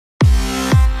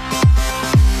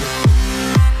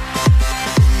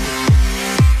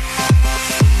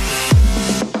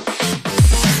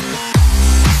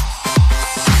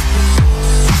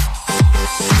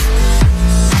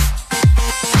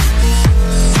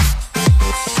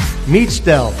Meet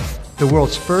Stealth, the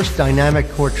world's first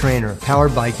dynamic core trainer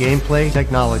powered by gameplay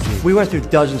technology. We went through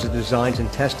dozens of designs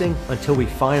and testing until we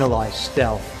finalized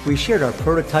Stealth. We shared our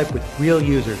prototype with real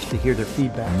users to hear their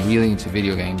feedback. I'm really into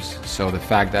video games, so the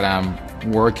fact that I'm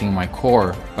working my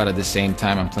core, but at the same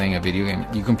time I'm playing a video game,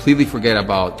 you completely forget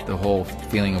about the whole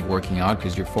feeling of working out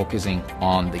because you're focusing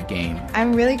on the game.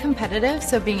 I'm really competitive,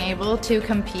 so being able to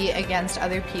compete against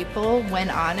other people when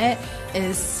on it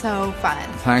is so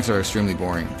fun. Planks are extremely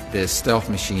boring. This Stealth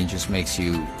machine just makes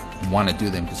you want to do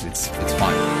them because it's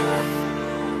fun.